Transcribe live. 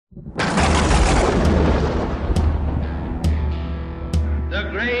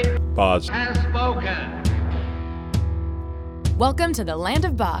Boz. Has spoken. Welcome to the Land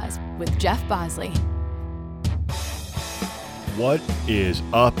of Boz with Jeff Bosley. What is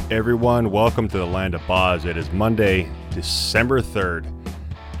up, everyone? Welcome to the Land of Boz. It is Monday, December 3rd,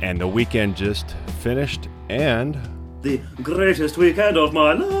 and the weekend just finished, and... the greatest weekend of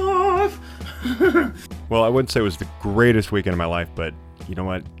my life! Well, I wouldn't say it was the greatest weekend of my life, but you know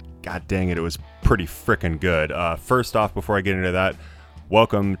what? God dang it, it was pretty freaking good. First off, before I get into that,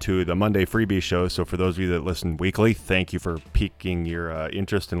 welcome to the Monday Freebie Show. So for those of you that listen weekly, thank you for piquing your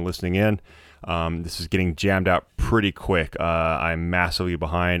interest in listening in. This is getting jammed out pretty quick. I'm massively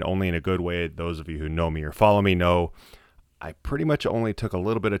behind, only in a good way. Those of you who know me or follow me know I pretty much only took a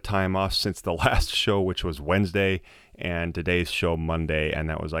little bit of time off since the last show, which was Wednesday, and today's show Monday, and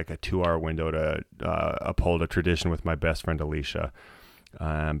that was like a 2-hour window to uphold a tradition with my best friend Alicia.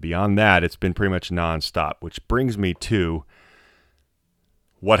 Beyond that, it's been pretty much nonstop, which brings me to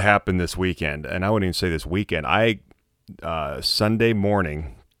what happened this weekend. And I wouldn't even say this weekend. Sunday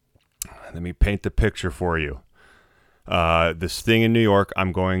morning, let me paint the picture for you. This thing in New York,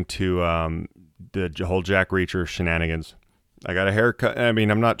 I'm going to the whole Jack Reacher shenanigans. I got a haircut. I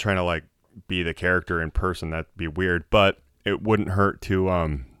mean, I'm not trying to like be the character in person. That'd be weird, but it wouldn't hurt to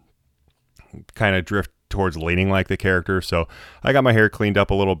kind of drift towards leaning like the character. So I got my hair cleaned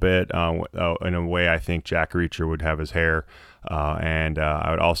up a little bit in a way I think Jack Reacher would have his hair. And I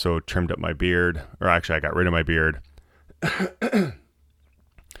would also trimmed up my beard, or actually I got rid of my beard.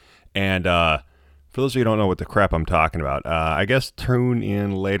 And for those of you who don't know what the crap I'm talking about, I guess tune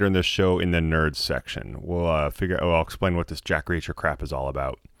in later in the show in the nerds section. I'll explain what this Jack Reacher crap is all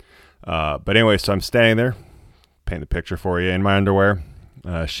about. But anyway, so I'm standing there, paint the picture for you, in my underwear,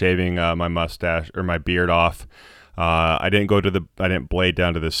 shaving my mustache or my beard off. I didn't blade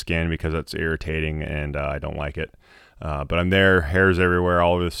down to the skin because that's irritating and I don't like it. But I'm there, hairs everywhere,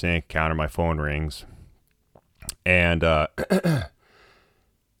 all over the sink, counter, my phone rings. And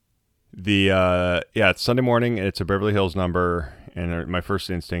it's Sunday morning, it's a Beverly Hills number, and my first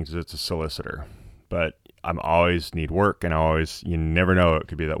instinct is it's a solicitor. But I'm always need work, and you never know, it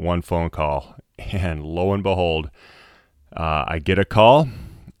could be that one phone call. And lo and behold, I get a call,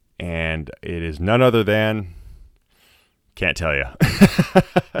 and it is none other than, can't tell you.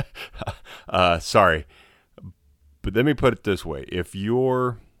 Sorry. But let me put it this way. If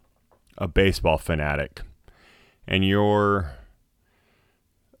you're a baseball fanatic and your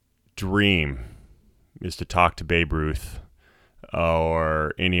dream is to talk to Babe Ruth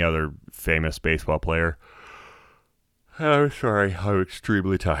or any other famous baseball player, I'm sorry, I'm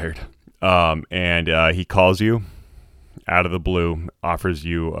extremely tired. And he calls you out of the blue, offers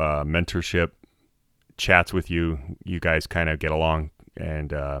you mentorship, chats with you. You guys kind of get along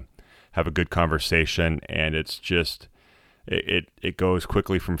and have a good conversation, and it's just it goes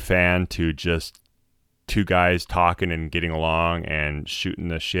quickly from fan to just two guys talking and getting along and shooting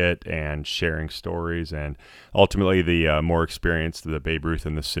the shit and sharing stories. And ultimately, the more experienced, the Babe Ruth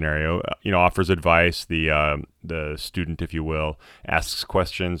in this scenario, offers advice. The student, if you will, asks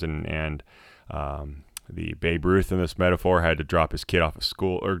questions, and the Babe Ruth in this metaphor had to drop his kid off of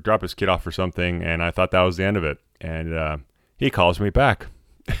school or drop his kid off for something, and I thought that was the end of it. And he calls me back.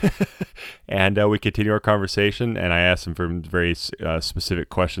 And we continue our conversation, and I asked him for very specific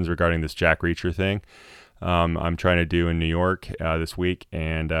questions regarding this Jack Reacher thing I'm trying to do in New York this week,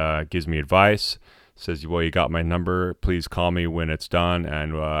 and gives me advice, says, well, you got my number, please call me when it's done,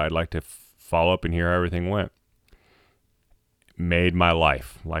 and I'd like to follow up and hear how everything went. Made my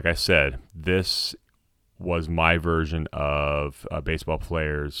life. Like I said, this was my version of a baseball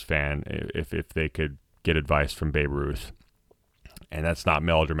player's fan if they could get advice from Babe Ruth. And that's not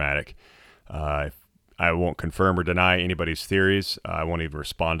melodramatic. I won't confirm or deny anybody's theories. I won't even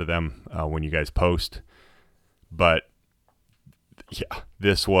respond to them when you guys post. But yeah,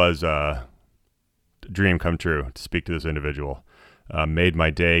 this was a dream come true to speak to this individual. Made my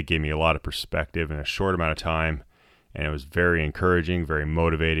day, gave me a lot of perspective in a short amount of time. And it was very encouraging, very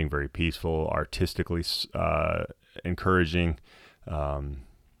motivating, very peaceful, artistically encouraging.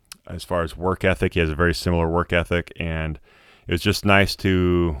 As far as work ethic, he has a very similar work ethic, and it was just nice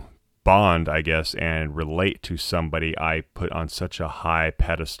to bond, I guess, and relate to somebody I put on such a high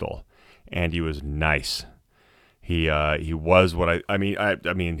pedestal. And he was nice. He was what I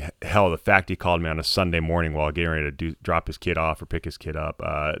mean, hell, the fact he called me on a Sunday morning while getting ready to drop his kid off or pick his kid up,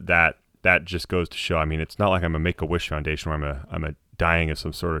 that just goes to show. I mean, it's not like I'm a Make-A-Wish Foundation where I'm a dying of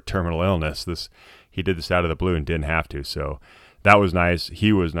some sort of terminal illness. He did this out of the blue and didn't have to. So that was nice.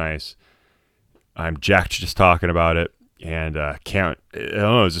 He was nice. I'm jacked just talking about it. And I don't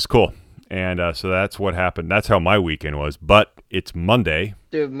know, it was just cool. And so that's what happened. That's how my weekend was. But it's Monday.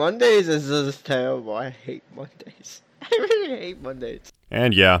 Dude, Mondays is just terrible. I hate Mondays. I really hate Mondays.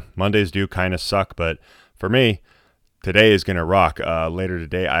 And yeah, Mondays do kind of suck, but for me, today is going to rock. Later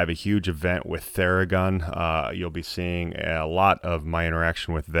today, I have a huge event with Theragun. You'll be seeing a lot of my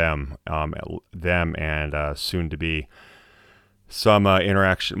interaction with them, and soon to be some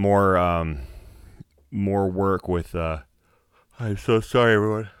interaction, more work with. I'm so sorry,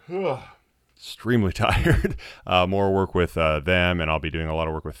 everyone. Extremely tired. More work with them, and I'll be doing a lot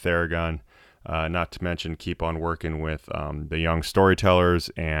of work with Theragun. Not to mention, keep on working with the young storytellers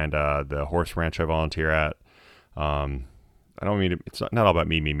and the horse ranch I volunteer at. I don't mean it's not all about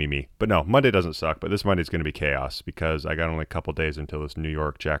me. But no, Monday doesn't suck, but this Monday's going to be chaos because I got only a couple days until this New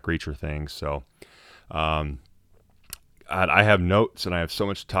York Jack Reacher thing. So I have notes and I have so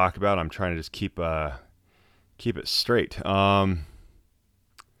much to talk about. I'm trying to just keep it straight.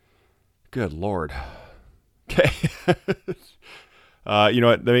 Good Lord. Okay. You know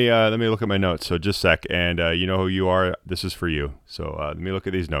what? Let me look at my notes. So just a sec. And you know who you are. This is for you. So let me look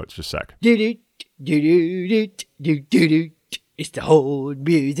at these notes. Just a sec. It's the whole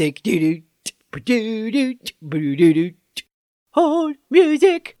music. Whole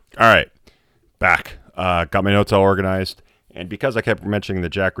music. All right. Back. Got my notes all organized. And because I kept mentioning the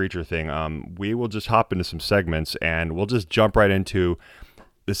Jack Reacher thing, we will just hop into some segments and we'll just jump right into.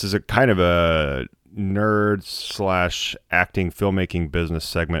 This is a kind of a nerd / acting filmmaking business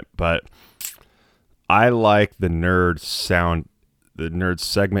segment, but I like the nerd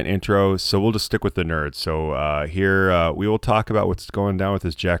segment intro, so we'll just stick with the nerds. So here we will talk about what's going down with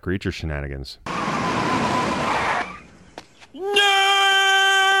this Jack Reacher shenanigans. Nerd!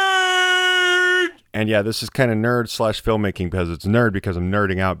 And yeah, this is kind of nerd / filmmaking because it's nerd because I'm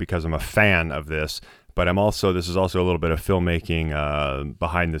nerding out because I'm a fan of this, but this is also a little bit of filmmaking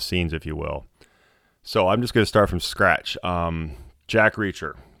behind the scenes, if you will. So I'm just going to start from scratch. Jack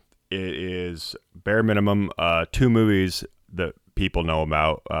Reacher. It is bare minimum 2 movies that people know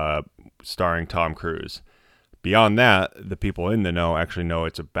about, starring Tom Cruise. Beyond that, the people in the know actually know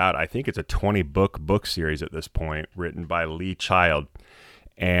it's about, I think it's a 20-book series at this point, written by Lee Child.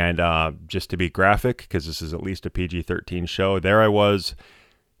 And just to be graphic, because this is at least a PG-13 show, there I was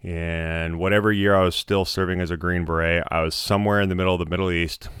in whatever year I was still serving as a Green Beret. I was somewhere in the middle of the Middle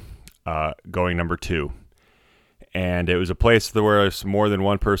East, going number 2. And it was a place where more than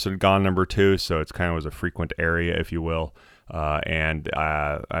one person had gone number 2, so it's kind of was a frequent area, if you will. And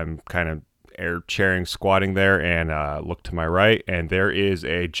I'm kind of chairing, squatting there, and look to my right, and there is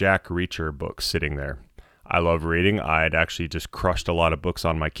a Jack Reacher book sitting there. I love reading. I'd actually just crushed a lot of books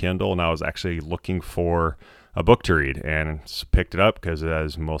on my Kindle, and I was actually looking for a book to read, and picked it up because,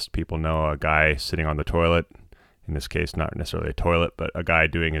 as most people know, a guy sitting on the toilet, in this case, not necessarily a toilet, but a guy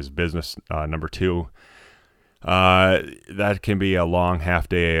doing his business, number 2, that can be a long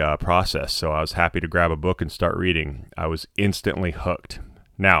half-day process. So I was happy to grab a book and start reading. I was instantly hooked.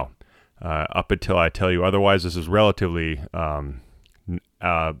 Now, up until I tell you otherwise, this is relatively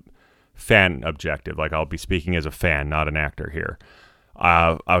fan objective. Like, I'll be speaking as a fan, not an actor here.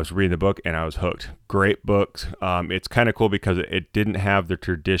 I was reading the book and I was hooked. Great book. It's kind of cool because it didn't have the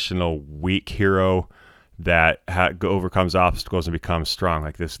traditional weak hero that overcomes obstacles and becomes strong.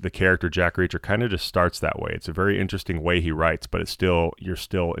 Like this, the character Jack Reacher kind of just starts that way. It's a very interesting way he writes, but you're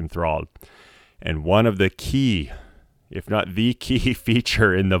still enthralled. And one of the key, if not the key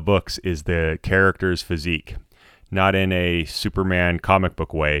feature in the books is the character's physique. Not in a Superman comic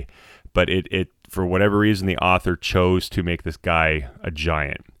book way, but it for whatever reason, the author chose to make this guy a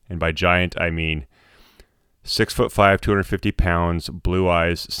giant. And by giant, I mean 6'5", 250 pounds, blue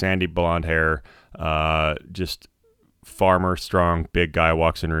eyes, sandy blonde hair, just farmer, strong, big guy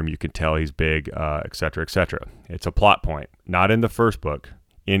walks in the room. You can tell he's big, etc., etc. It's a plot point. Not in the first book,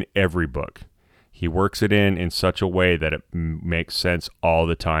 in every book. He works it in such a way that it makes sense all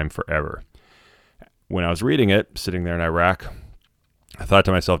the time, forever. When I was reading it, sitting there in Iraq, I thought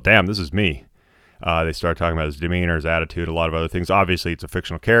to myself, damn, this is me. They started talking about his demeanor, his attitude, a lot of other things. Obviously, it's a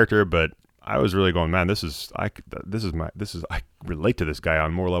fictional character, but I was really going, man, I relate to this guy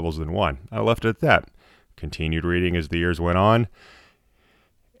on more levels than one. I left it at that. Continued reading as the years went on,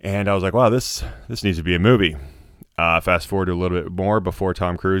 and I was like, wow, this needs to be a movie. Fast forward to a little bit more before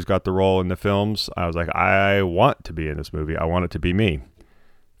Tom Cruise got the role in the films. I was like, I want to be in this movie. I want it to be me.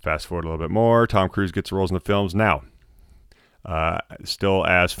 Fast forward a little bit more. Tom Cruise gets roles in the films now. Still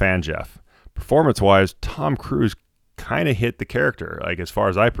as Fan Jeff. Performance-wise, Tom Cruise kind of hit the character, like as far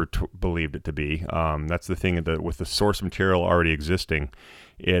as I believed it to be. That's the thing with the source material already existing.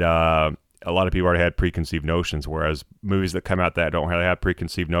 It a lot of people already had preconceived notions, whereas movies that come out that don't really have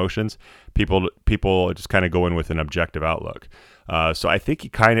preconceived notions, people just kind of go in with an objective outlook. So I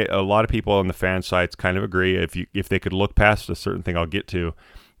think a lot of people on the fan sites kind of agree. If they could look past a certain thing I'll get to,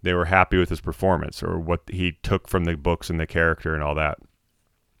 they were happy with his performance or what he took from the books and the character and all that.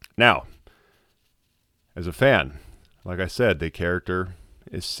 Now, as a fan, like I said, the character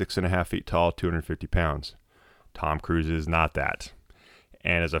is 6.5 feet tall, 250 pounds. Tom Cruise is not that.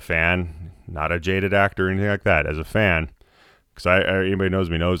 And as a fan, not a jaded actor or anything like that, as a fan, because anybody knows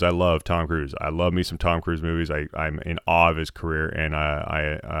me knows I love Tom Cruise. I love me some Tom Cruise movies. I'm in awe of his career, and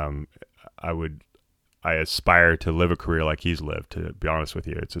I aspire to live a career like he's lived. To be honest with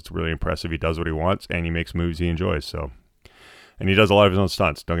you, it's really impressive. He does what he wants, and he makes movies he enjoys. So, and he does a lot of his own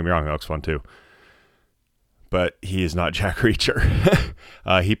stunts. Don't get me wrong, that looks fun too. But he is not Jack Reacher.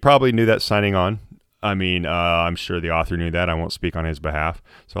 He probably knew that signing on. I mean, I'm sure the author knew that. I won't speak on his behalf.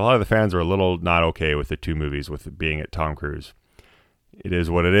 So a lot of the fans are a little not okay with the two movies, with it being at Tom Cruise. It is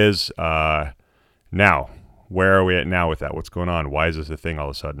what it is. Now, where are we at now with that? What's going on? Why is this a thing all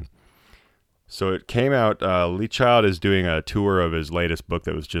of a sudden? So it came out, Lee Child is doing a tour of his latest book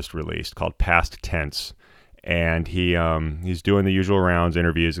that was just released called Past Tense. And he's doing the usual rounds,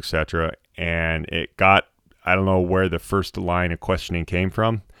 interviews, etc. And it got, I don't know where the first line of questioning came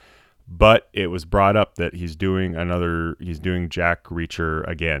from, but it was brought up that he's doing Jack Reacher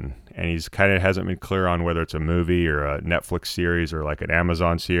again. And he's kind of hasn't been clear on whether it's a movie or a Netflix series or like an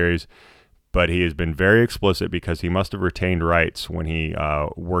Amazon series. But he has been very explicit because he must have retained rights when he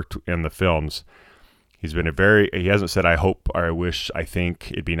worked in the films. He hasn't said, I hope, or I wish, I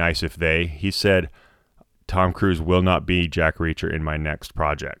think, it'd be nice if they. He said, Tom Cruise will not be Jack Reacher in my next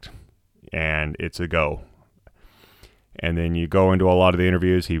project. And it's a go. And then you go into a lot of the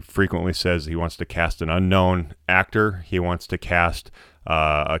interviews. He frequently says he wants to cast an unknown actor. He wants to cast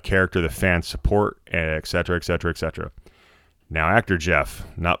a character the fans support, et cetera, et cetera, et cetera. Now, actor Jeff,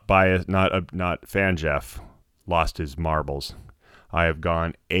 not biased, not fan Jeff, lost his marbles. I have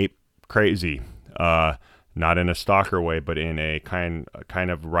gone ape crazy, not in a stalker way, but in a kind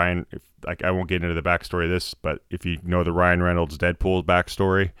of Ryan. I won't get into the backstory of this, but if you know the Ryan Reynolds Deadpool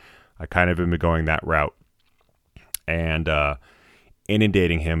backstory, I kind of been going that route and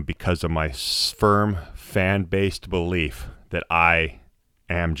inundating him because of my firm fan-based belief that I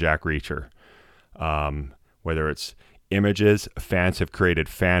am Jack Reacher. Whether it's images, fans have created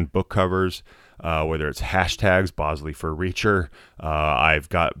fan book covers, whether it's hashtags, Bosley for Reacher. I've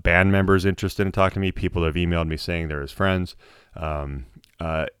got band members interested in talking to me. People have emailed me saying they're his friends.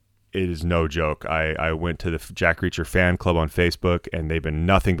 It is no joke. I went to the Jack Reacher fan club on Facebook, and they've been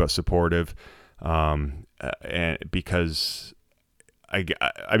nothing but supportive. And because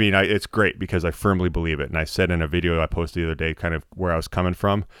I mean, it's great because I firmly believe it. And I said in a video I posted the other day kind of where I was coming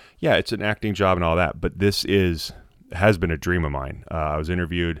from. Yeah, it's an acting job and all that, but this has been a dream of mine. I was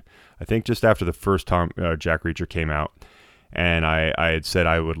interviewed, I think just after the first Jack Reacher came out, and I had said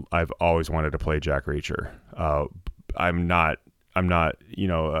I've always wanted to play Jack Reacher. I'm not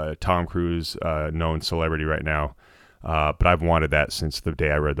a Tom Cruise known celebrity right now, but I've wanted that since the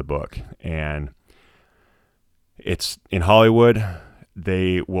day I read the book. And it's in Hollywood,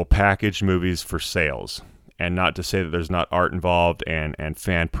 they will package movies for sales. And not to say that there's not art involved and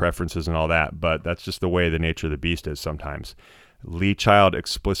fan preferences and all that, but that's just the way the nature of the beast is sometimes. Lee Child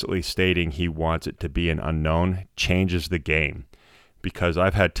explicitly stating he wants it to be an unknown changes the game. Because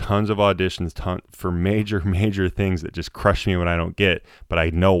I've had tons of auditions for major things that just crush me when I don't get, but I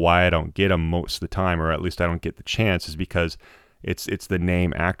know why I don't get them most of the time, or at least I don't get the chance, is because it's the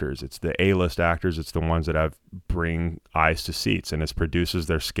name actors. It's the A-list actors. It's the ones that bring eyes to seats. And as producers,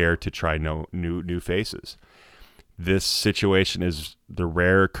 they're scared to try new faces. This situation is the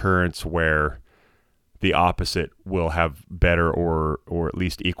rare occurrence where the opposite will have better or at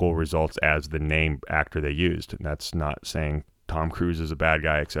least equal results as the name actor they used. And that's not saying Tom Cruise is a bad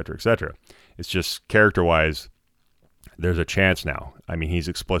guy, et cetera, et cetera. It's just character-wise, there's a chance now. I mean, he's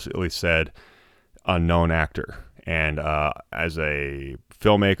explicitly said unknown actor. And as a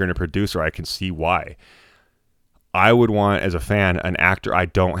filmmaker and a producer, I can see why. I would want, as a fan, an actor I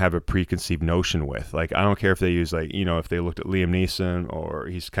don't have a preconceived notion with. Like, I don't care if they use, if they looked at Liam Neeson, or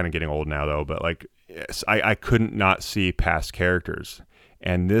he's kind of getting old now, though. But, yes, I couldn't not see past characters.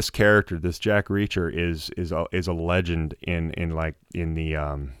 And this character, this Jack Reacher, is a legend in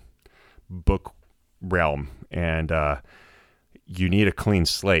the book realm. And you need a clean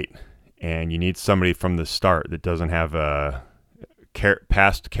slate. And you need somebody from the start that doesn't have a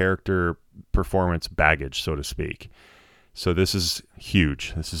past character performance baggage, so to speak. So this is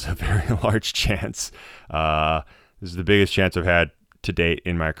huge. This is a very large chance. This is the biggest chance I've had to date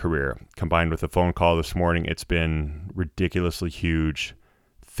in my career. Combined with a phone call this morning, it's been ridiculously huge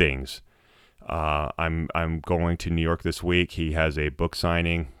things. I'm going to New York this week. He has a book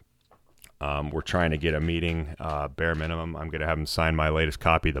signing. We're trying to get a meeting, bare minimum. I'm going to have him sign my latest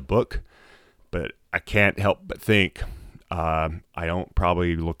copy of the book. But I can't help but think I don't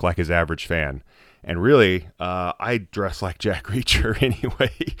probably look like his average fan. And really, I dress like Jack Reacher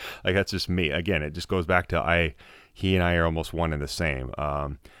anyway. Like, that's just me. Again, it just goes back to he and I are almost one and the same.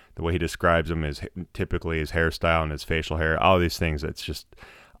 The way he describes him is typically his hairstyle and his facial hair, all these things. It's just,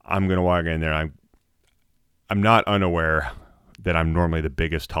 I'm going to walk in there. I'm not unaware that I'm normally the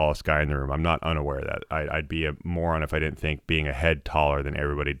biggest, tallest guy in the room. I'm not unaware of that. I'd be a moron if I didn't think being a head taller than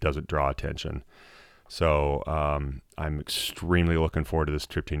everybody doesn't draw attention. So I'm extremely looking forward to this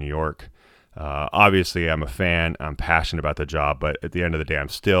trip to New York. Obviously, I'm a fan. I'm passionate about the job, but at the end of the day, I'm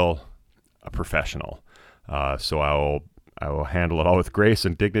still a professional. So I will handle it all with grace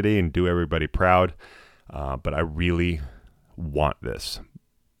and dignity and do everybody proud. But I really want this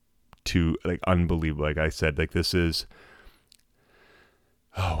to, like, unbelievable. Like I said, like, this is,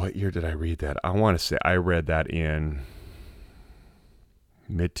 what year did I read that? I want to say I read that in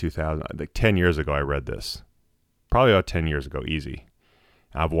mid 2000, like 10 years ago. I read this, probably about 10 years ago, easy.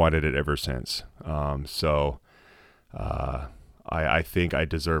 I've wanted it ever since. I think I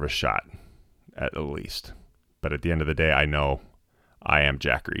deserve a shot at least. But at the end of the day, I know I am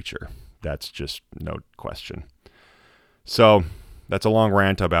Jack Reacher. That's just no question. So that's a long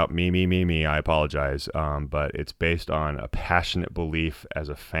rant about me. I apologize. But it's based on a passionate belief as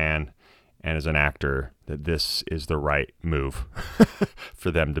a fan and as an actor that this is the right move for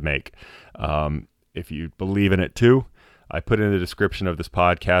them to make. If you believe in it too, I put in the description of this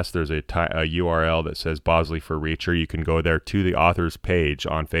podcast, there's a URL that says Bosley for Reacher. You can go there to the author's page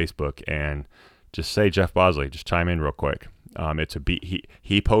on Facebook and just say Jeff Bosley. Just chime in real quick.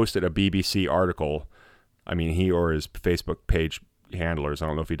 He posted a BBC article. I mean, he or his Facebook page handlers. I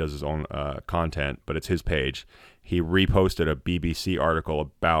don't know if he does his own content, but it's his page. He reposted a BBC article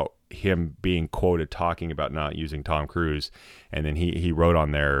about him being quoted talking about not using Tom Cruise, and then he wrote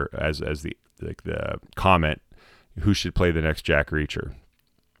on there as the comment, who should play the next Jack Reacher.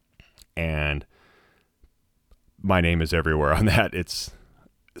 And my name is everywhere on that.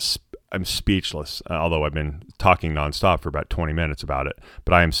 I'm speechless, although I've been talking nonstop for about 20 minutes about it,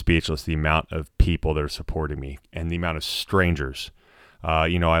 but I am speechless. The amount of people that are supporting me and the amount of strangers.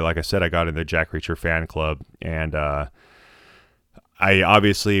 Like I said, I got in the Jack Reacher fan club, and I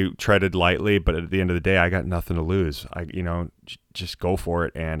obviously treaded lightly, but at the end of the day, I got nothing to lose. Just go for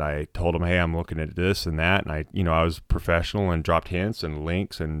it. And I told him, hey, I'm looking at this and that. And I was professional and dropped hints and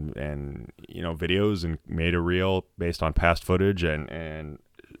links and videos and made a reel based on past footage. And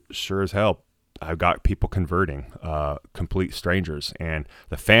sure as hell, I've got people converting, complete strangers. And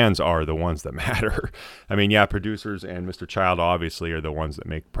the fans are the ones that matter. I mean, yeah, producers and Mr. Child obviously are the ones that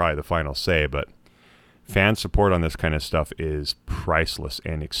make probably the final say, but fan support on this kind of stuff is priceless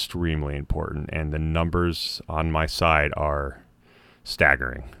and extremely important, and the numbers on my side are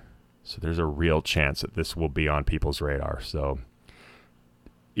staggering. So there's a real chance that this will be on people's radar. So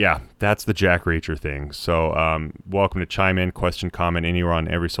yeah, that's the Jack Reacher thing. So welcome to chime in, question, comment anywhere on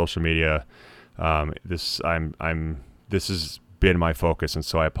every social media. This has been my focus, and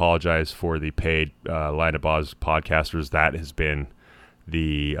so I apologize for the paid Land of Oz podcasters. That has been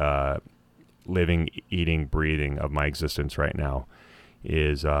the living, eating, breathing of my existence right now.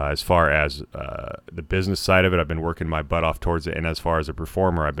 Is as far as the business side of it, I've been working my butt off towards it, and as far as a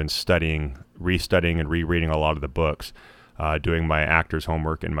performer, I've been restudying and rereading a lot of the books, doing my actor's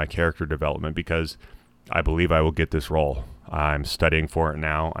homework and my character development, because I believe I will get this role. I'm studying for it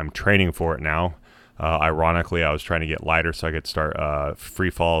now. I'm training for it now. Ironically, I was trying to get lighter so I could start free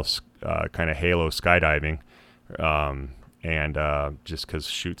fall kind of halo skydiving. And just because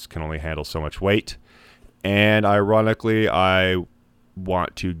chutes can only handle so much weight. And ironically, I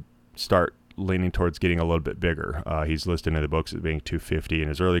want to start leaning towards getting a little bit bigger. He's listed in the books as being 250. In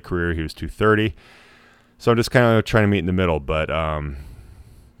his early career, he was 230. So I'm just kind of trying to meet in the middle. But,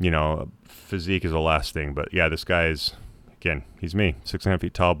 physique is the last thing. But, yeah, this guy is, again, he's me. 6.5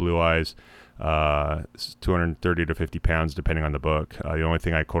 feet tall, blue eyes, 230 to 50 pounds, depending on the book. The only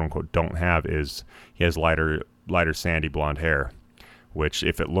thing I, quote-unquote, don't have is he has lighter sandy blonde hair, which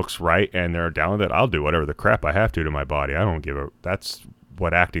if it looks right and they're down with it, I'll do whatever the crap I have to my body. I don't give a, that's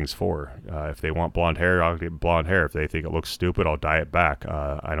what acting's for. If they want blonde hair, I'll get blonde hair. If they think it looks stupid, I'll dye it back.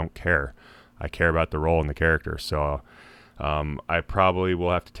 I don't care. I care about the role and the character. So I probably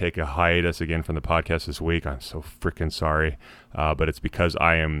will have to take a hiatus again from the podcast this week. I'm so freaking sorry. But it's because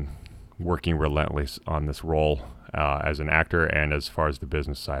I am working relentlessly on this role as an actor and as far as the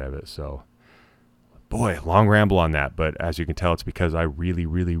business side of it. So, boy, long ramble on that, but as you can tell, it's because I really,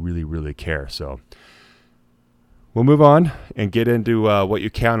 really, really, really care. So we'll move on and get into what you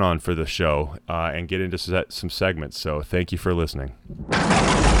count on for the show and get into some segments. So thank you for listening.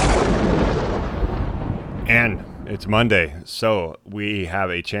 And it's Monday, so we have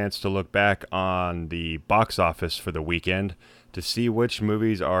a chance to look back on the box office for the weekend to see which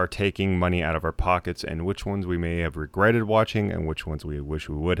movies are taking money out of our pockets and which ones we may have regretted watching and which ones we wish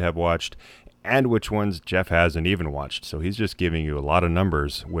we would have watched and which ones Jeff hasn't even watched. So he's just giving you a lot of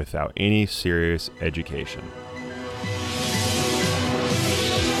numbers without any serious education.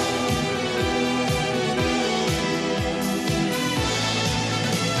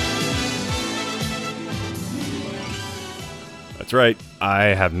 That's right. I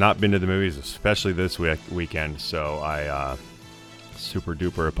have not been to the movies, especially this weekend, so I super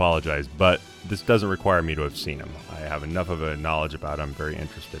duper apologize. But this doesn't require me to have seen them. I have enough of a knowledge about them. I'm very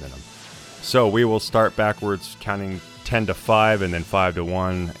interested in them. So we will start backwards, counting 10 to 5 and then 5 to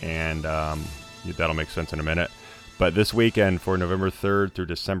 1, and that'll make sense in a minute. But this weekend, for November 3rd through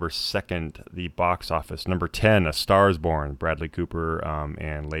December 2nd, the box office. Number 10, A Star is Born, Bradley Cooper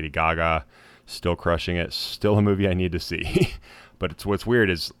and Lady Gaga. Still crushing it. Still a movie I need to see. But what's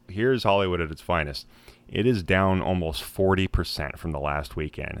weird is here's Hollywood at its finest. It is down almost 40% from the last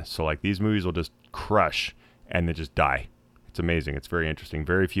weekend. So like these movies will just crush and then just die. It's amazing. It's very interesting.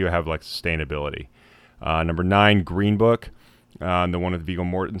 Very few have like sustainability. Number 9, Green Book, the one with Viggo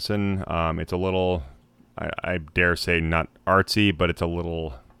Mortensen. It's a little, I dare say, not artsy, but it's a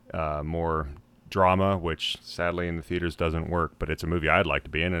little more drama, which sadly in the theaters doesn't work. But it's a movie I'd like to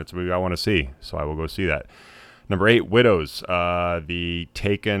be in, and it's a movie I want to see. So I will go see that. Number 8, Widows, the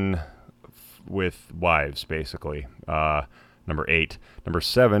Taken with wives, basically. Number 8. Number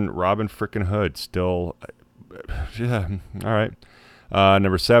 7, Robin Frickin' Hood, still, yeah, all right.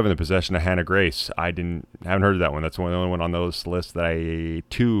 Number 7, The Possession of Hannah Grace. haven't heard of that one. That's the only one on those lists that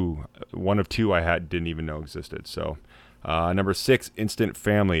one of two I didn't even know existed. So, number 6, Instant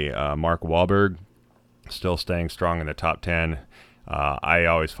Family, Mark Wahlberg, still staying strong in the top 10. I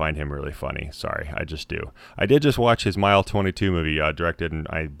always find him really funny. Sorry, I just do. I did just watch his Mile 22 movie, directed and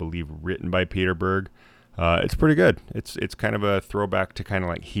I believe written by Peter Berg. It's pretty good. It's kind of a throwback to kind of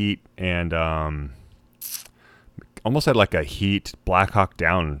like Heat and almost had like a Heat Black Hawk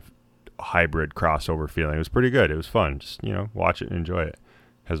Down hybrid crossover feeling. It was pretty good. It was fun. Just, watch it and enjoy it.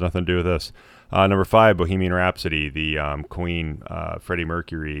 Has nothing to do with this. Number 5, Bohemian Rhapsody, the Queen Freddie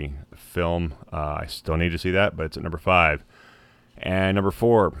Mercury film. I still need to see that, but it's at number 5. And number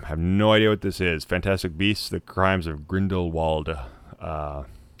 4, I have no idea what this is. Fantastic Beasts, The Crimes of Grindelwald. I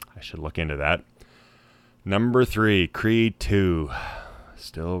should look into that. Number 3, Creed 2.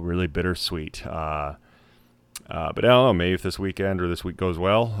 Still really bittersweet. But I don't know, maybe if this weekend or this week goes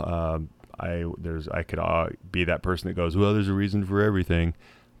well, I could be that person that goes, well, there's a reason for everything.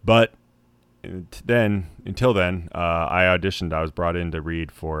 But until then, I auditioned. I was brought in to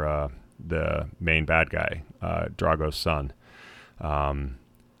read for the main bad guy, Drago's son. A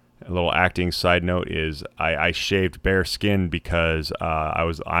little acting side note is I shaved bare skin because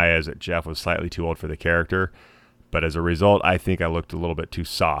as Jeff was slightly too old for the character, but as a result, I think I looked a little bit too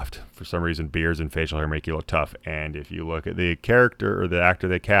soft. For some reason, beards and facial hair make you look tough. And if you look at the character or the actor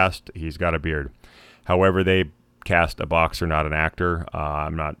they cast, he's got a beard. However, they cast a boxer, not an actor.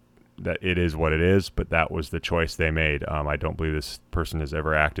 I'm not that it is what it is, but that was the choice they made. I don't believe this person has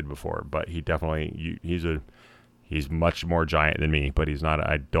ever acted before, but he definitely he's much more giant than me, but he's not.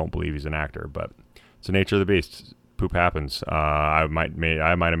 I don't believe he's an actor, but it's the nature of the beast. Poop happens. I might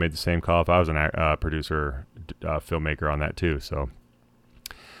have made the same call if I was a producer, filmmaker on that too. So,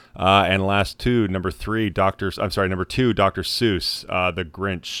 and last 2, number 2, Dr. Seuss, The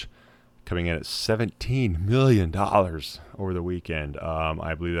Grinch, coming in at $17 million over the weekend.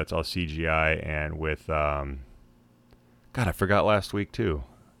 I believe that's all CGI and with, God, I forgot last week too.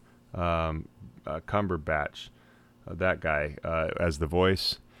 Cumberbatch. That guy as the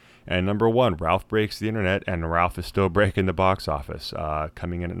voice. And number 1, Ralph Breaks the Internet, and Ralph is still breaking the box office,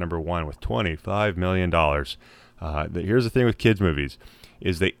 coming in at number 1 with $25 million. Here's the thing with kids movies,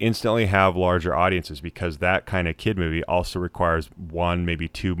 is they instantly have larger audiences because that kind of kid movie also requires 1, maybe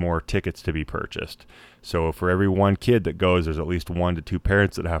 2 more tickets to be purchased. So for every 1 kid that goes, there's at least 1 to 2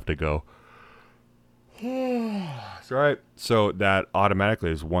 parents that have to go. That's right. So that automatically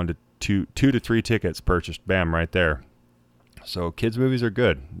is 2 to 3 tickets purchased. Bam, right there. So kids movies are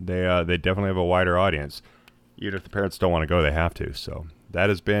good. They definitely have a wider audience. Even if the parents don't want to go, they have to. So that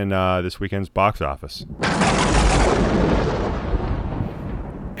has been this weekend's box office.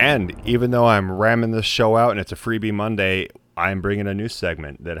 And even though I'm ramming this show out and it's a freebie Monday, I'm bringing a new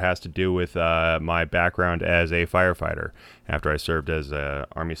segment that has to do with my background as a firefighter. After I served as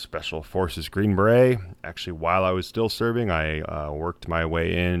Army Special Forces Green Beret, actually while I was still serving, I worked my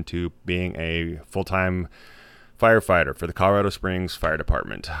way into being a full-time firefighter for the Colorado Springs Fire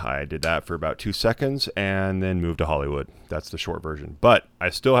Department. I did that for about 2 seconds and then moved to Hollywood. That's the short version. But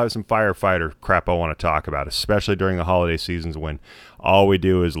I still have some firefighter crap I want to talk about, especially during the holiday seasons when all we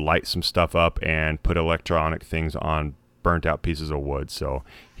do is light some stuff up and put electronic things on burnt out pieces of wood. So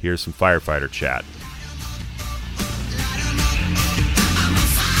here's some firefighter chat.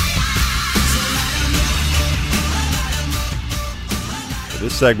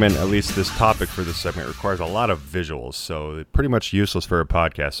 This segment, at least this topic for this segment, requires a lot of visuals, so it's pretty much useless for a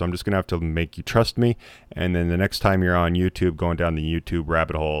podcast. So I'm just going to have to make you trust me, and then the next time you're on YouTube, going down the YouTube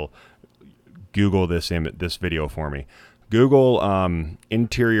rabbit hole, Google this video for me. Google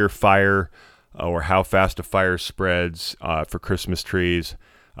interior fire or how fast a fire spreads for Christmas trees,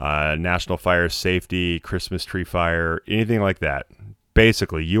 National Fire Safety, Christmas tree fire, anything like that.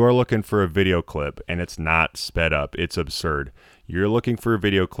 Basically, you are looking for a video clip, and it's not sped up. It's absurd. You're looking for a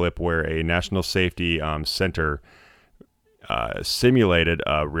video clip where a National Safety Center simulated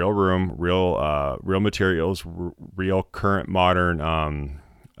a real room, real materials, real current modern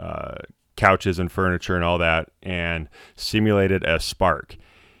couches and furniture and all that, and simulated a spark.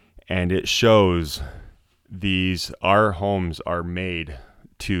 And it shows our homes are made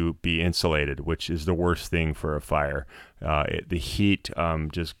to be insulated, which is the worst thing for a fire. The heat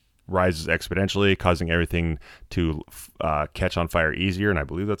just rises exponentially, causing everything to catch on fire easier, and I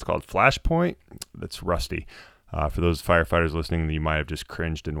believe that's called flashpoint. That's rusty. For those firefighters listening, you might have just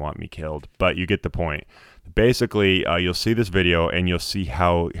cringed and want me killed, but you get the point. Basically, you'll see this video, and you'll see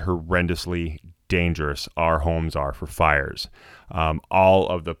how horrendously dangerous our homes are for fires. All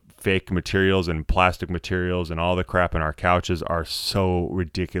of the fake materials and plastic materials and all the crap in our couches are so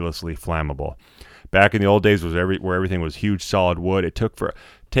ridiculously flammable. Back in the old days where everything was huge solid wood,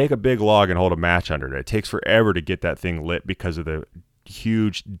 take a big log and hold a match under it. It takes forever to get that thing lit because of the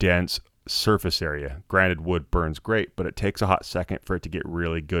huge, dense surface area. Granted, wood burns great, but it takes a hot second for it to get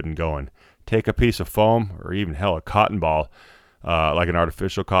really good and going. Take a piece of foam or even a cotton ball, like an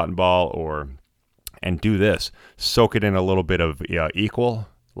artificial cotton ball, and do this. Soak it in a little bit of Equal.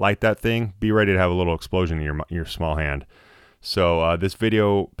 Light that thing. Be ready to have a little explosion in your small hand. So this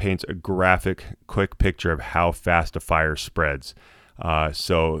video paints a graphic, quick picture of how fast a fire spreads.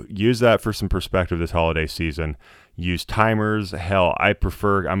 So use that for some perspective this holiday season. Use timers. Hell, I'm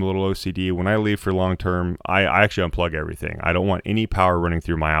a little OCD. When I leave for long term, I actually unplug everything. I don't want any power running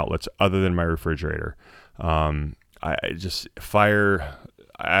through my outlets other than my refrigerator. I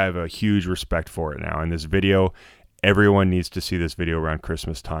have a huge respect for it now. In this video, everyone needs to see this video around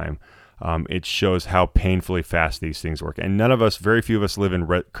Christmas time. It shows how painfully fast these things work. And very few of us live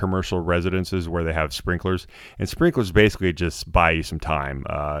in commercial residences where they have sprinklers. And sprinklers basically just buy you some time.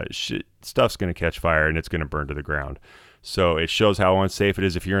 Stuff's going to catch fire and it's going to burn to the ground. So it shows how unsafe it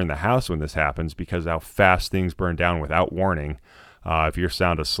is if you're in the house when this happens, because how fast things burn down without warning. If you're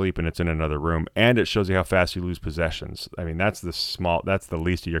sound asleep and it's in another room, and it shows you how fast you lose possessions. I mean, that's the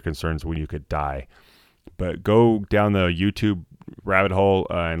least of your concerns when you could die. But go down the YouTube rabbit hole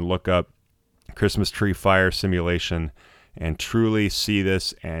and look up Christmas tree fire simulation and truly see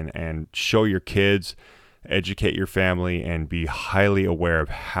this and show your kids, educate your family, and be highly aware of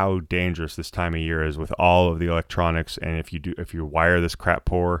how dangerous this time of year is with all of the electronics. And if you wire this crap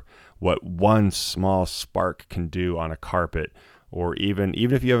poor, what one small spark can do on a carpet, or even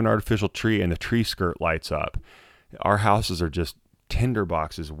if you have an artificial tree and the tree skirt lights up. Our houses are just tinder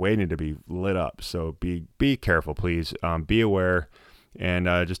boxes waiting to be lit up. So be careful, please. Be aware, and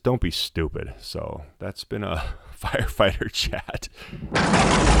just don't be stupid. So that's been a firefighter chat.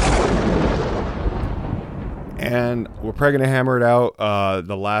 And we're probably going to hammer it out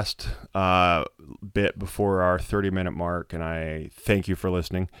the last bit before our 30-minute mark, and I thank you for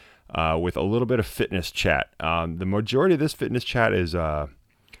listening, with a little bit of fitness chat. The majority of this fitness chat is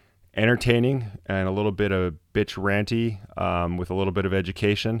entertaining and a little bit of bitch ranty with a little bit of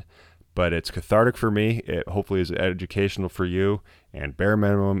education, but it's cathartic for me. It hopefully is educational for you, and bare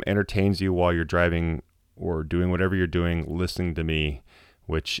minimum entertains you while you're driving or doing whatever you're doing, listening to me,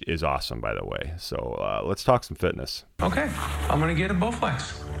 which is awesome, by the way. So let's talk some fitness. Okay, I'm going to get a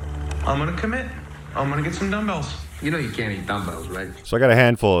Bowflex. I'm going to commit. I'm going to get some dumbbells. You know you can't eat dumbbells, right? So I got a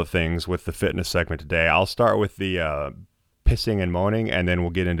handful of things with the fitness segment today. I'll start with the pissing and moaning, and then we'll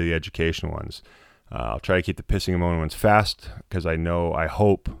get into the education ones. I'll try to keep the pissing and moaning ones fast, because I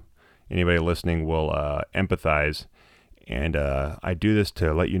hope anybody listening will empathize And I do this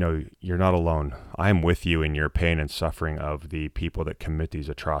to let you know you're not alone. I am with you in your pain and suffering of the people that commit these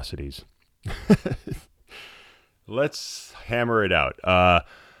atrocities. Let's hammer it out.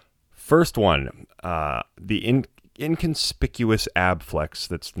 First one, the inconspicuous ab flex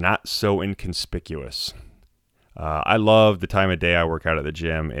that's not so inconspicuous. I love the time of day I work out at the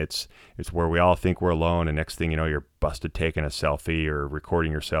gym. It's where we all think we're alone, and next thing you know, you're busted taking a selfie or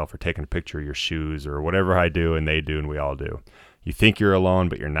recording yourself or taking a picture of your shoes or whatever I do and they do and we all do. You think you're alone,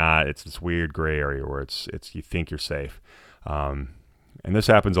 but you're not. It's this weird gray area where it's you think you're safe. And this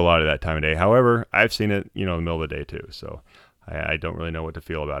happens a lot at that time of day. However, I've seen it, in the middle of the day too. So I don't really know what to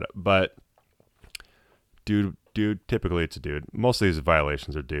feel about it. But dude, typically it's a dude. Most of these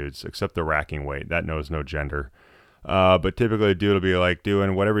violations are dudes, except the racking weight. That knows no gender. But typically a dude will be like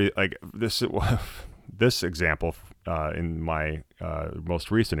doing whatever, like this example in my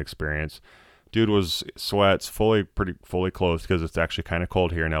most recent experience. Dude was sweats, pretty fully clothed because it's actually kind of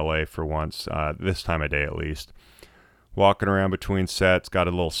cold here in LA for once, this time of day at least. Walking around between sets, got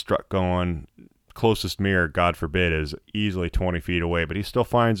a little strut going. Closest mirror, God forbid, is easily 20 feet away, but he still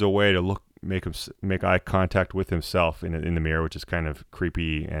finds a way to make eye contact with himself in the mirror, which is kind of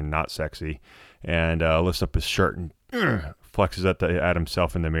creepy and not sexy, and lifts up his shirt and flexes at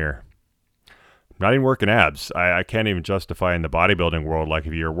himself in the mirror. Not even working abs. I can't even justify in the bodybuilding world, like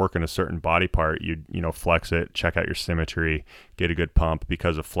if you're working a certain body part, you flex it, check out your symmetry, get a good pump,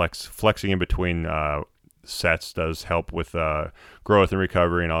 because of flexing in between sets does help with growth and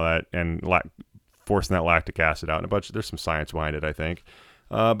recovery and all that, and forcing that lactic acid out. And there's some science behind it, I think.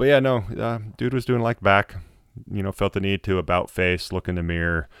 But yeah, no, dude was doing like back, felt the need to about face, look in the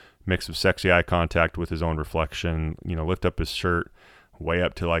mirror, make some sexy eye contact with his own reflection, lift up his shirt way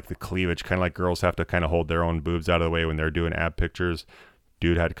up to like the cleavage, kind of like girls have to kind of hold their own boobs out of the way when they're doing ab pictures.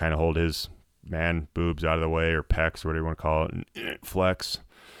 Dude had to kind of hold his man boobs out of the way, or pecs, or whatever you want to call it, and flex.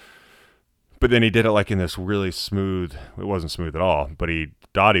 But then he did it like in this really smooth, it wasn't smooth at all, but he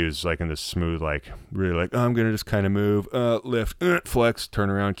was like in this smooth, like really like, I'm going to just kind of move, lift, flex,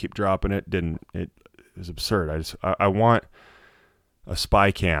 turn around, keep dropping it. It was absurd. I want a spy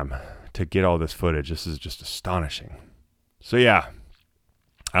cam to get all this footage. This is just astonishing. So yeah,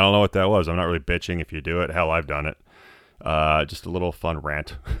 I don't know what that was. I'm not really bitching if you do it. Hell, I've done it. Just a little fun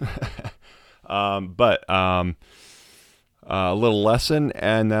rant. But a little lesson,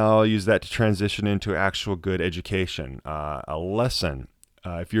 and now I'll use that to transition into actual good education. A lesson.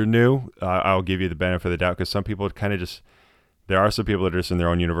 If you're new, I'll give you the benefit of the doubt, because some people kind of there are some people that are just in their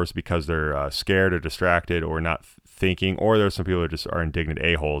own universe because they're scared or distracted or not thinking, or there's some people that just are indignant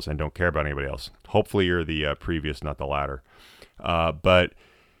a-holes and don't care about anybody else. Hopefully you're the previous, not the latter. But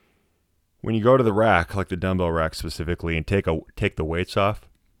when you go to the rack, like the dumbbell rack specifically, and take the weights off,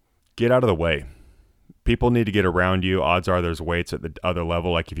 get out of the way. People need to get around you. Odds are there's weights at the other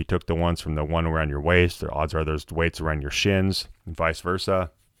level. Like if you took the ones from the one around your waist, the odds are there's weights around your shins, and vice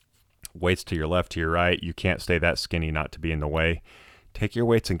versa. Weights to your left, to your right. You can't stay that skinny not to be in the way. Take your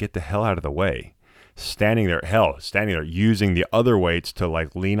weights and get the hell out of the way. Standing there, using the other weights to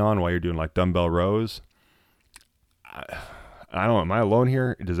like lean on while you're doing like dumbbell rows. I don't know. Am I alone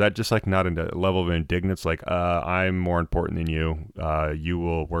here? Does that just like not in the level of indignance? Like, I'm more important than you. You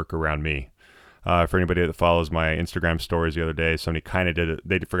will work around me. For anybody that follows my Instagram stories the other day, somebody kind of did it.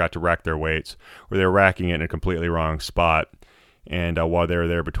 They forgot to rack their weights, or they were racking it in a completely wrong spot. And while they were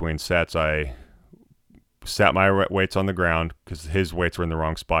there between sets, I sat my weights on the ground because his weights were in the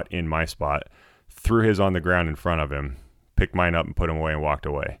wrong spot in my spot, threw his on the ground in front of him, picked mine up and put them away and walked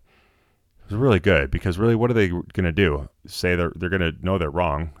away. It was really good, because really, what are they going to do? Say they're going to know they're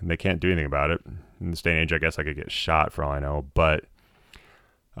wrong and they can't do anything about it. In this day and age, I guess I could get shot for all I know, but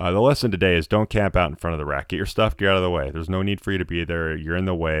the lesson today is don't camp out in front of the rack. Get your stuff, get out of the way. There's no need for you to be there. You're in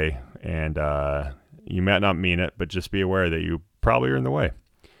the way, and you might not mean it, but just be aware that you probably are in the way.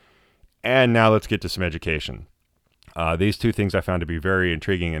 And now let's get to some education. These two things I found to be very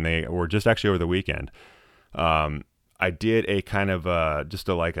intriguing, and they were just actually over the weekend. I did a kind of a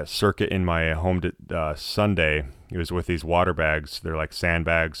circuit in my home Sunday. It was with these water bags. They're like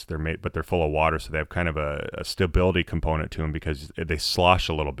sandbags. They're made, but they're full of water, so they have kind of a stability component to them because they slosh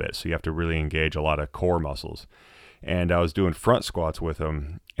a little bit. So you have to really engage a lot of core muscles. And I was doing front squats with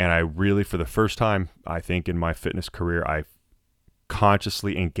them, and I really, for the first time, I think in my fitness career, I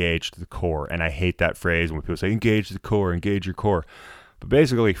consciously engaged the core. And I hate that phrase when people say engage the core, engage your core, but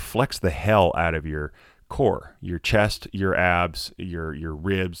basically flex the hell out of your core, your chest, your abs, your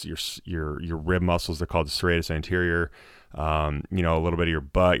ribs, your rib muscles. They're called the serratus anterior. A little bit of your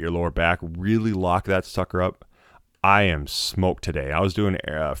butt, your lower back. Really lock that sucker up. I am smoked today. I was doing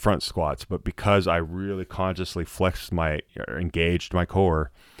front squats, but because I really consciously flexed engaged my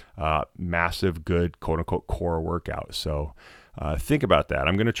core, massive, good, quote unquote, core workout. So think about that.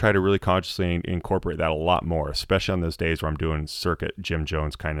 I'm going to try to really consciously incorporate that a lot more, especially on those days where I'm doing circuit Jim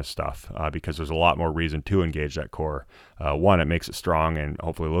Jones kind of stuff, because there's a lot more reason to engage that core. One, it makes it strong and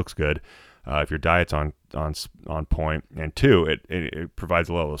hopefully looks good if your diet's on point, and two, it provides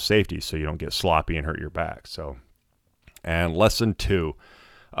a level of safety so you don't get sloppy and hurt your back. So. And lesson 2,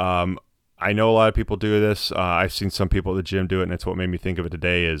 I know a lot of people do this. I've seen some people at the gym do it, and it's what made me think of it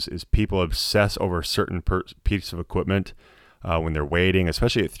today. Is people obsess over a certain piece of equipment when they're weighting,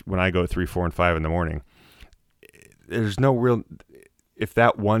 especially when I go 3, 4, and 5 in the morning. There's no real. If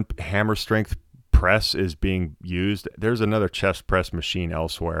that one hammer strength press is being used, there's another chest press machine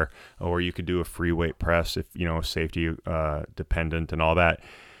elsewhere, or you could do a free weight press if safety dependent and all that.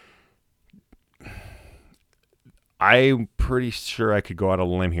 I'm pretty sure I could go out on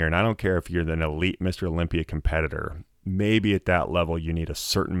a limb here, and I don't care if you're an elite Mr. Olympia competitor. Maybe at that level you need a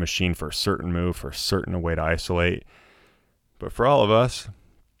certain machine for a certain move, for a certain way to isolate. But for all of us,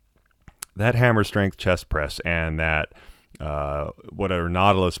 that hammer strength chest press and that whatever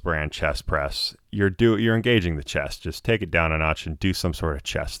Nautilus brand chest press, you're engaging the chest. Just take it down a notch and do some sort of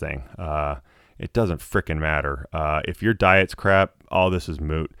chest thing. It doesn't frickin' matter. If your diet's crap, all this is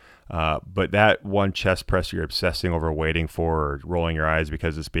moot. But that one chest press you're obsessing over waiting for or rolling your eyes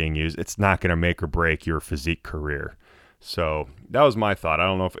because it's being used, it's not going to make or break your physique career. So that was my thought. I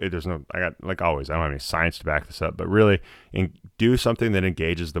don't know if I got, like always, I don't have any science to back this up, but really do something that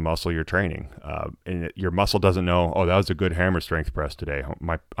engages the muscle you're training. And your muscle doesn't know, oh, that was a good hammer strength press today.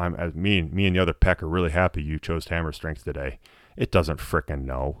 Me and the other pec are really happy you chose hammer strength today. It doesn't frickin'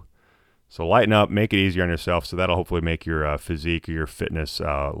 know. So lighten up, make it easier on yourself. So that'll hopefully make your physique or your fitness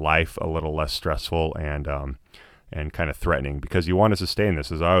life a little less stressful and kind of threatening, because you want to sustain this.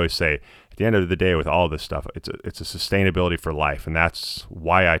 As I always say, at the end of the day, with all this stuff, it's a sustainability for life, and that's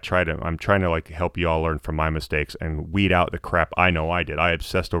why I'm trying to like help you all learn from my mistakes and weed out the crap I know I did. I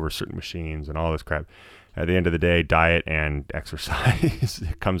obsessed over certain machines and all this crap. At the end of the day, diet and exercise,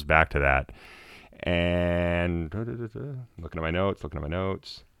 it comes back to that. And looking at my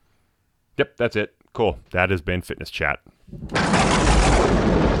notes. Yep, that's it. Cool. That has been Fitness Chat.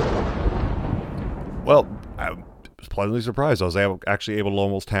 Well, I was pleasantly surprised. I was actually able to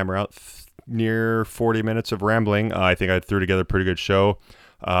almost hammer out near 40 minutes of rambling. I think I threw together a pretty good show.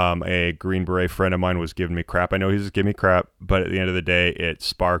 A Green Beret friend of mine was giving me crap. I know he's just giving me crap, but at the end of the day, it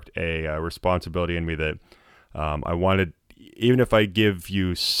sparked a responsibility in me that I wanted. Even if I give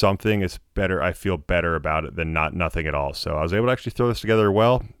you something, it's better. I feel better about it than nothing at all. So I was able to actually throw this together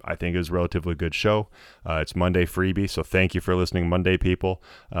well. I think it was a relatively good show. It's Monday freebie, so thank you for listening, Monday people.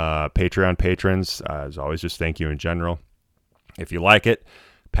 Patreon patrons, as always, just thank you in general. If you like it,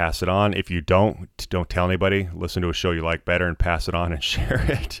 pass it on. If you don't tell anybody. Listen to a show you like better and pass it on and share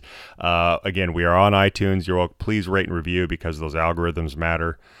it. Again, we are on iTunes. You're welcome. Please rate and review because those algorithms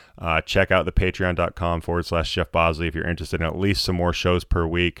matter. Check out the patreon.com/Jeff Bosley if you're interested in at least some more shows per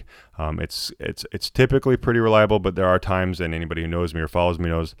week. It's typically pretty reliable, but there are times, and anybody who knows me or follows me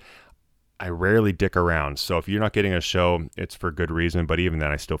knows, I rarely dick around. So if you're not getting a show, it's for good reason, but even then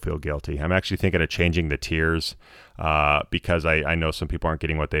I still feel guilty. I'm actually thinking of changing the tiers because I know some people aren't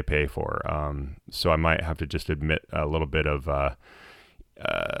getting what they pay for. So I might have to just admit a little bit of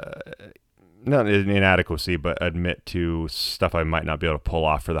not an inadequacy, but admit to stuff I might not be able to pull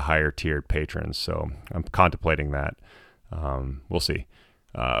off for the higher tiered patrons. So I'm contemplating that. We'll see.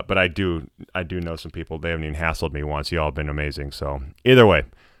 But I do know some people. They haven't even hassled me once. You all have been amazing. So either way,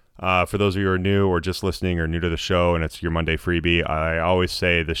 for those of you who are new or just listening or new to the show and it's your Monday freebie, I always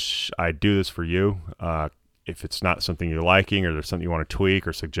say this. I do this for you. If it's not something you're liking or there's something you want to tweak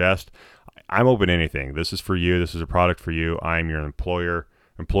or suggest, I'm open to anything. This is for you. This is a product for you. I'm your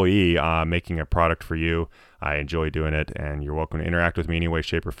employee making a product for you. I enjoy doing it, and you're welcome to interact with me in any way,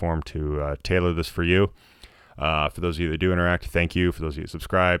 shape, or form to tailor this for you. For those of you that do interact, thank you. For those of you that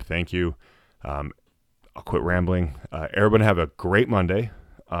subscribe, thank you. I'll quit rambling. Everybody have a great Monday.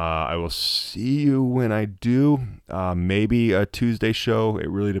 I will see you when I do. Maybe a Tuesday show. It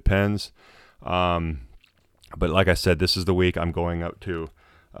really depends. But like I said, this is the week I'm going out to.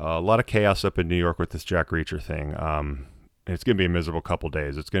 A lot of chaos up in New York with this Jack Reacher thing. It's going to be a miserable couple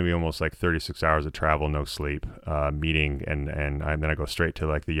days. It's going to be almost like 36 hours of travel, no sleep, meeting, and then I go straight to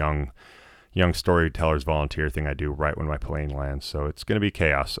like the young storytellers volunteer thing I do right when my plane lands. So it's going to be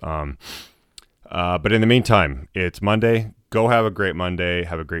chaos. But in the meantime, it's Monday. Go have a great Monday.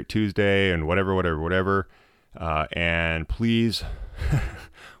 Have a great Tuesday and whatever. And please,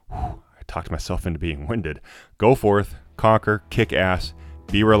 I talked myself into being winded. Go forth, conquer, kick ass,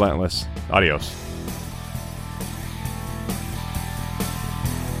 be relentless. Adios.